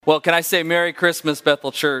Well, can I say Merry Christmas,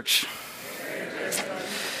 Bethel Church? You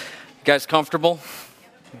guys comfortable?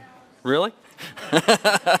 Really?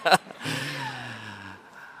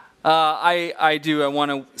 I do. I want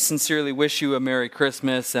to sincerely wish you a Merry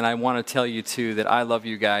Christmas, and I want to tell you, too, that I love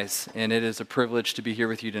you guys, and it is a privilege to be here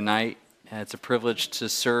with you tonight. And it's a privilege to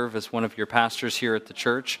serve as one of your pastors here at the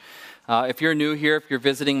church. If you're new here, if you're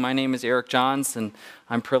visiting, my name is Eric Johns, and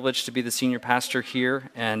I'm privileged to be the senior pastor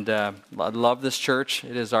here, and I love this church.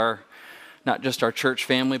 It is not just our church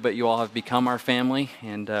family, but you all have become our family,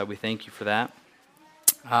 and we thank you for that.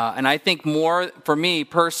 And I think for me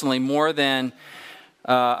personally, more than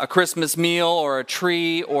a Christmas meal or a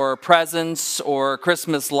tree or presents or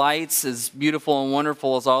Christmas lights, as beautiful and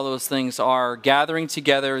wonderful as all those things are, gathering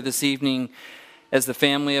together this evening as the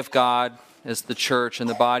family of God, as the church and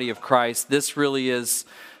the body of Christ, this really is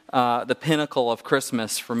the pinnacle of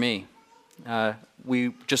Christmas for me.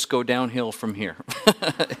 We just go downhill from here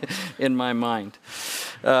in my mind.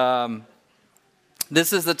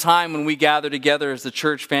 This is the time when we gather together as the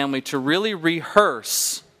church family to really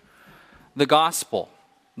rehearse the gospel,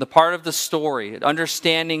 the part of the story,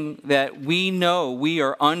 understanding that we know we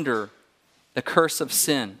are under the curse of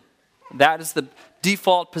sin. That is the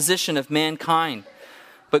default position of mankind.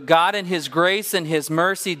 But God in His grace and His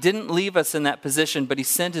mercy didn't leave us in that position, but He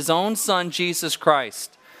sent His own Son, Jesus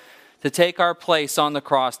Christ, to take our place on the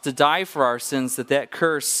cross, to die for our sins, that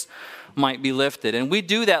curse might be lifted. And we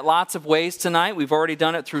do that lots of ways tonight. We've already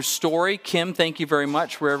done it through story. Kim, thank you very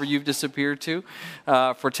much, wherever you've disappeared to,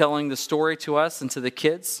 for telling the story to us and to the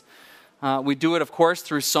kids. We do it, of course,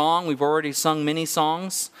 through song. We've already sung many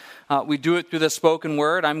songs. We do it through the spoken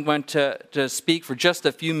word. I'm going to speak for just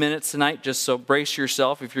a few minutes tonight, just so brace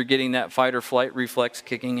yourself if you're getting that fight or flight reflex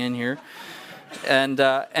kicking in here. And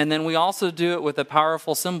then we also do it with a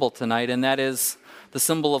powerful symbol tonight, and that is the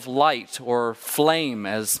symbol of light or flame,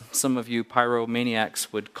 as some of you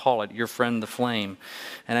pyromaniacs would call it, your friend the flame.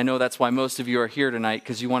 And I know that's why most of you are here tonight,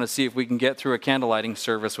 because you want to see if we can get through a candlelighting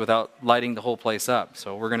service without lighting the whole place up.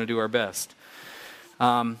 So we're going to do our best.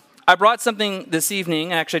 I brought something this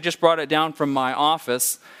evening. Actually, I just brought it down from my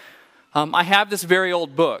office. I have this very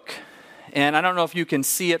old book, and I don't know if you can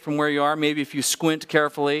see it from where you are. Maybe if you squint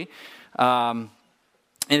carefully.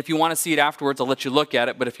 And if you want to see it afterwards, I'll let you look at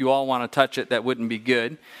it. But if you all want to touch it, that wouldn't be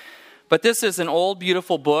good. But this is an old,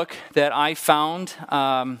 beautiful book that I found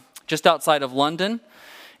just outside of London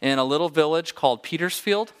in a little village called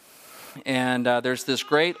Petersfield. And there's this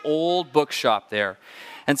great old bookshop there.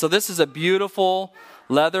 And so this is a beautiful,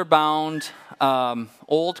 leather-bound,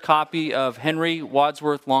 old copy of Henry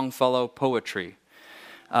Wadsworth Longfellow poetry.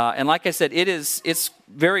 And like I said, it's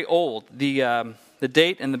very old. The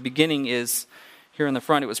date and the beginning is here in the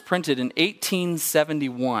front. It was printed in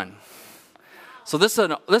 1871. So this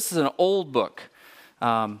is an old book.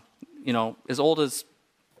 As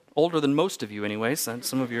older than most of you, anyways. And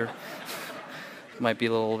some of you might be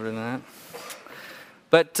a little older than that.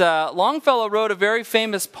 But Longfellow wrote a very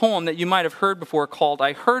famous poem that you might have heard before called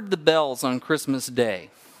 "I Heard the Bells on Christmas Day."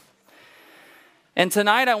 And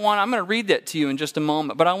tonight I'm going to read that to you in just a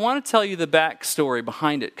moment, but I want to tell you the backstory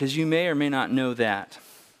behind it, because you may or may not know that.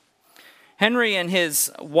 Henry and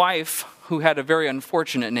his wife, who had a very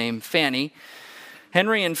unfortunate name, Fanny,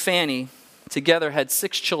 Henry and Fanny together had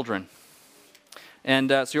 6 children. And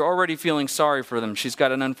so you're already feeling sorry for them. She's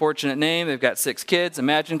got an unfortunate name. They've got 6 kids.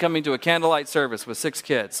 Imagine coming to a candlelight service with 6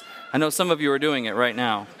 kids. I know some of you are doing it right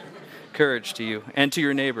now. Courage to you and to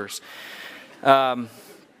your neighbors.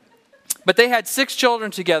 But they had 6 children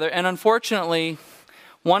together, and unfortunately,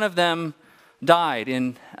 one of them died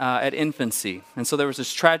at infancy. And so there was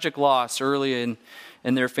this tragic loss early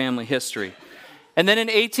in their family history. And then in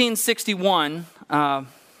 1861,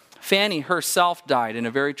 Fanny herself died in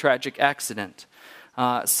a very tragic accident.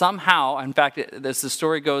 Somehow, in fact, as the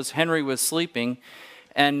story goes, Henry was sleeping,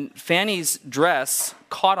 and Fanny's dress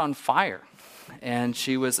caught on fire, and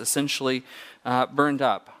she was essentially burned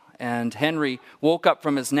up. And Henry woke up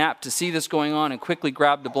from his nap to see this going on and quickly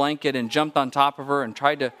grabbed a blanket and jumped on top of her and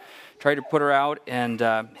tried to put her out, and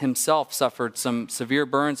himself suffered some severe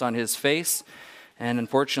burns on his face. And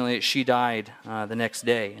unfortunately, she died the next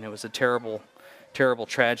day, and it was a terrible, terrible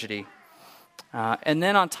tragedy. And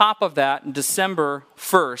then on top of that, December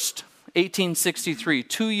 1st, 1863,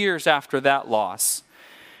 2 years after that loss,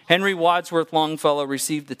 Henry Wadsworth Longfellow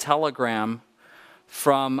received a telegram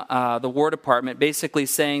from the War Department, basically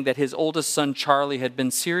saying that his oldest son, Charlie, had been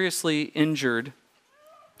seriously injured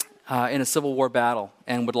in a Civil War battle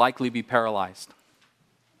and would likely be paralyzed.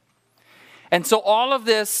 And so all of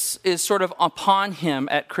this is sort of upon him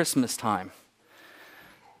at Christmas time.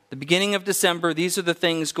 The beginning of December, these are the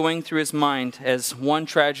things going through his mind as one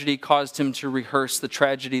tragedy caused him to rehearse the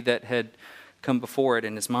tragedy that had come before it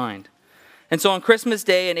in his mind. And so on Christmas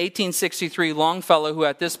Day in 1863, Longfellow, who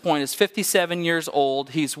at this point is 57 years old,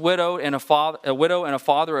 he's widowed and a widow and a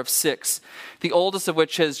father of 6, the oldest of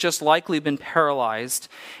which has just likely been paralyzed,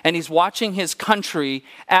 and he's watching his country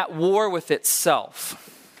at war with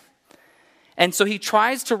itself. And so he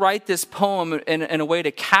tries to write this poem in a way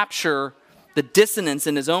to capture the dissonance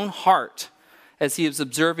in his own heart as he is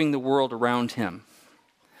observing the world around him.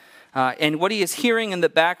 And what he is hearing in the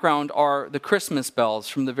background are the Christmas bells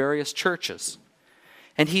from the various churches.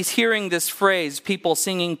 And he's hearing this phrase, people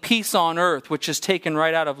singing peace on earth, which is taken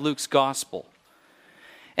right out of Luke's gospel.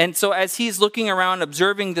 And so as he's looking around,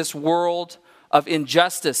 observing this world of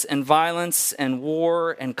injustice and violence and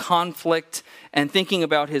war and conflict and thinking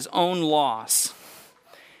about his own loss,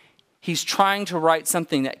 he's trying to write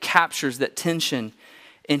something that captures that tension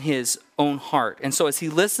in his own heart. And so as he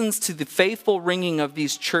listens to the faithful ringing of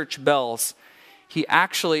these church bells, he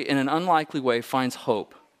actually, in an unlikely way, finds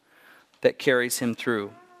hope that carries him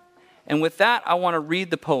through. And with that, I want to read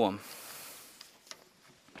the poem.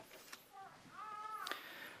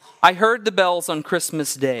 I heard the bells on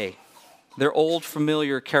Christmas Day, their old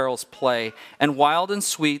familiar carols play, and wild and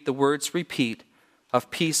sweet the words repeat of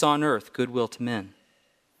peace on earth, goodwill to men.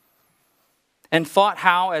 And thought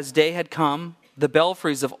how, as day had come, the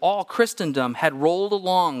belfries of all Christendom had rolled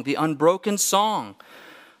along the unbroken song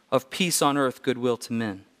of peace on earth, goodwill to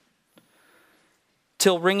men.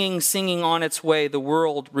 Till ringing, singing on its way, the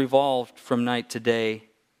world revolved from night to day,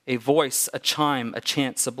 a voice, a chime, a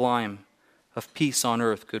chant sublime of peace on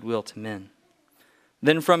earth, goodwill to men.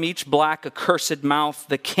 Then from each black accursed mouth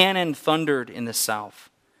the cannon thundered in the south,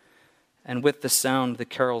 and with the sound the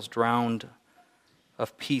carols drowned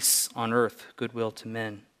of peace on earth, goodwill to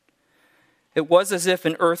men. It was as if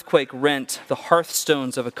an earthquake rent the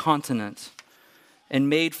hearthstones of a continent and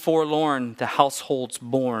made forlorn the households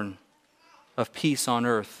born of peace on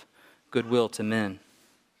earth, goodwill to men.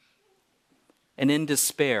 And in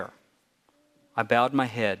despair, I bowed my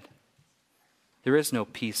head. There is no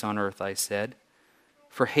peace on earth, I said,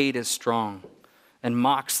 for hate is strong and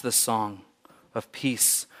mocks the song of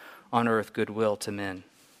peace on earth, goodwill to men.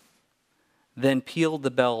 Then pealed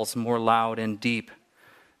the bells more loud and deep.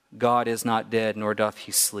 God is not dead, nor doth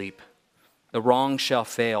he sleep. The wrong shall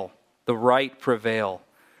fail, the right prevail,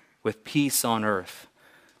 with peace on earth,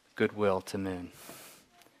 goodwill to men.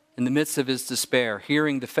 In the midst of his despair,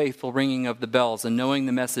 hearing the faithful ringing of the bells and knowing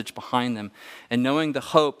the message behind them and knowing the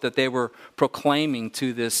hope that they were proclaiming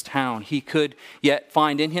to this town, he could yet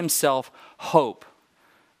find in himself hope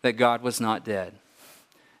that God was not dead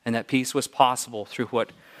and that peace was possible through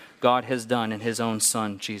what God has done in his own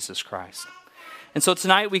Son, Jesus Christ. And so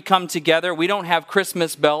tonight we come together. We don't have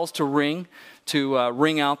Christmas bells to ring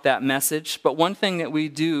out that message. But one thing that we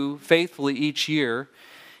do faithfully each year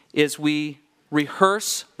is we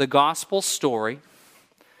rehearse the gospel story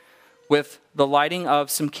with the lighting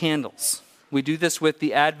of some candles. We do this with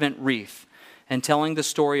the Advent wreath and telling the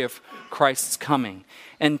story of Christ's coming.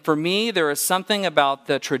 And for me, there is something about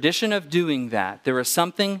the tradition of doing that. There is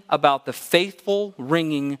something about the faithful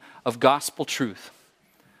ringing of gospel truth.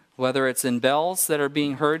 Whether it's in bells that are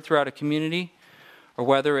being heard throughout a community, or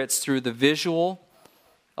whether it's through the visual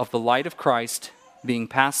of the light of Christ being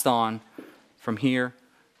passed on from here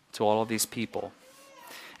to all of these people.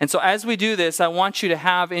 And so as we do this, I want you to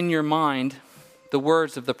have in your mind the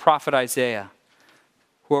words of the prophet Isaiah,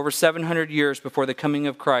 who over 700 years before the coming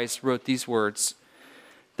of Christ wrote these words.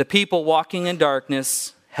 The people walking in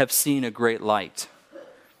darkness have seen a great light.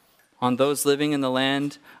 On those living in the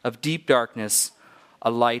land of deep darkness, a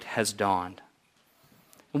light has dawned.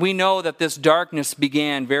 We know that this darkness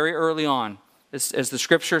began very early on, as the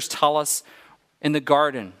scriptures tell us, in the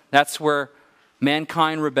garden. That's where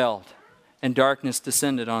mankind rebelled and darkness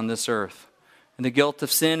descended on this earth. And the guilt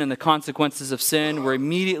of sin and the consequences of sin were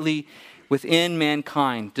immediately within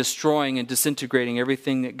mankind, destroying and disintegrating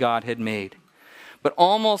everything that God had made. But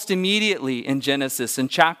almost immediately in Genesis, in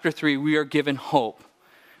chapter 3, we are given hope.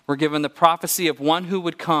 We're given the prophecy of one who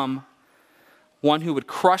would come, one who would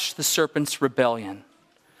crush the serpent's rebellion.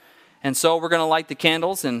 And so we're going to light the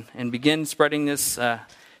candles and begin spreading this to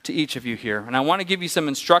each of you here. And I want to give you some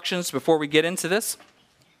instructions before we get into this.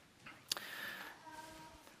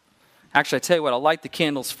 Actually, I tell you what, I'll light the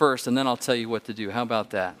candles first and then I'll tell you what to do. How about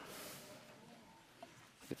that?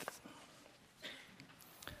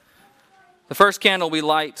 The first candle we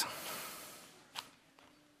light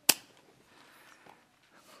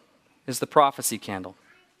is the prophecy candle,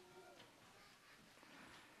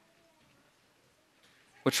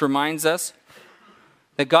 which reminds us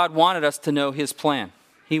that God wanted us to know his plan.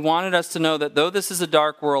 He wanted us to know that though this is a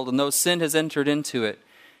dark world and though sin has entered into it,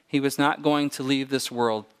 he was not going to leave this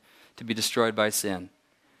world to be destroyed by sin.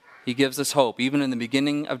 He gives us hope, even in the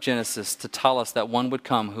beginning of Genesis, to tell us that one would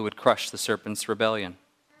come who would crush the serpent's rebellion.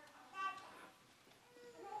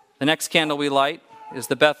 The next candle we light is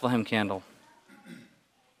the Bethlehem candle.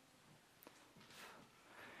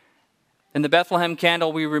 In the Bethlehem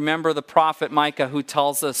candle, we remember the prophet Micah, who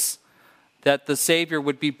tells us that the Savior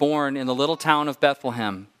would be born in the little town of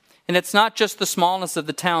Bethlehem. And it's not just the smallness of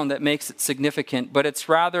the town that makes it significant, but it's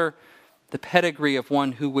rather the pedigree of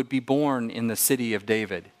one who would be born in the city of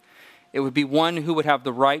David. It would be one who would have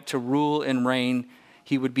the right to rule and reign.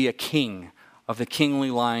 He would be a king of the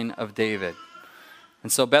kingly line of David.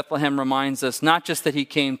 And so Bethlehem reminds us not just that he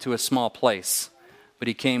came to a small place, but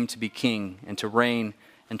he came to be king and to reign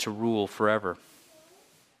and to rule forever.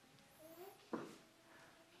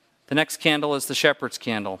 The next candle is the shepherd's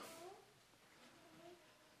candle.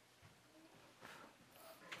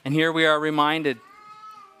 And here we are reminded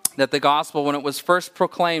that the gospel, when it was first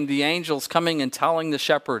proclaimed, the angels coming and telling the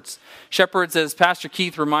shepherds. Shepherds, as Pastor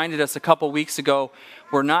Keith reminded us a couple weeks ago,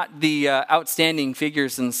 were not the outstanding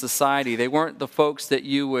figures in society. They weren't the folks that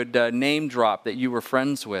you would name drop, that you were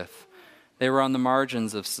friends with. They were on the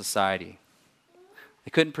margins of society.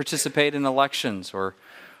 They couldn't participate in elections or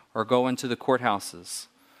go into the courthouses.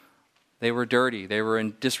 They were dirty. They were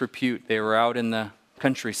in disrepute. They were out in the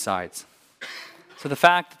countrysides. So the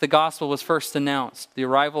fact that the gospel was first announced, the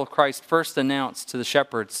arrival of Christ first announced to the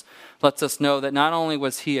shepherds, lets us know that not only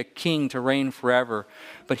was he a king to reign forever,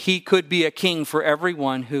 but he could be a king for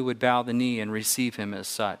everyone who would bow the knee and receive him as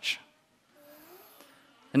such.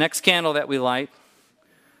 The next candle that we light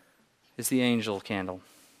is the angel candle.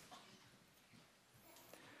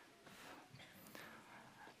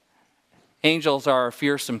 Angels are a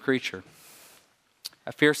fearsome creature,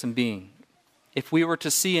 a fearsome being. If we were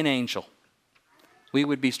to see an angel, we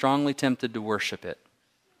would be strongly tempted to worship it.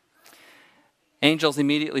 Angels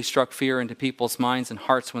immediately struck fear into people's minds and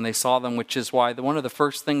hearts when they saw them, which is why one of the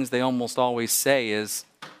first things they almost always say is,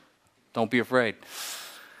 "Don't be afraid,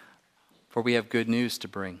 for we have good news to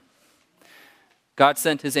bring." God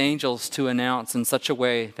sent his angels to announce in such a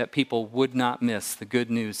way that people would not miss the good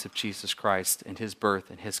news of Jesus Christ and his birth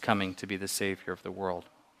and his coming to be the Savior of the world.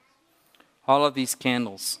 All of these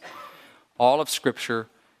candles, all of Scripture,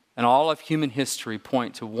 and all of human history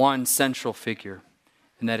point to one central figure,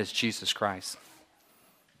 and that is Jesus Christ.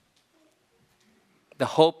 The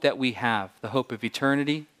hope that we have, the hope of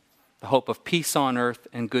eternity, the hope of peace on earth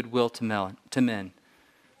and goodwill to men,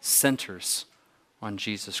 centers on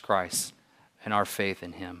Jesus Christ and our faith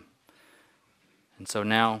in him. And so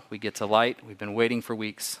now we get to light. We've been waiting for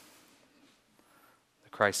weeks. The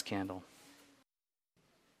Christ candle.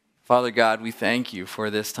 Father God, we thank you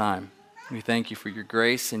for this time. We thank you for your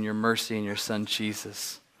grace and your mercy in your Son,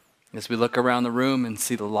 Jesus. As we look around the room and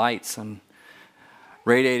see the lights and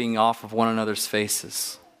radiating off of one another's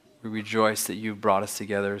faces, we rejoice that you've brought us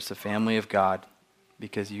together as a family of God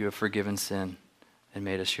because you have forgiven sin and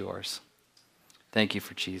made us yours. Thank you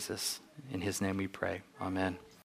for Jesus. In his name we pray. Amen.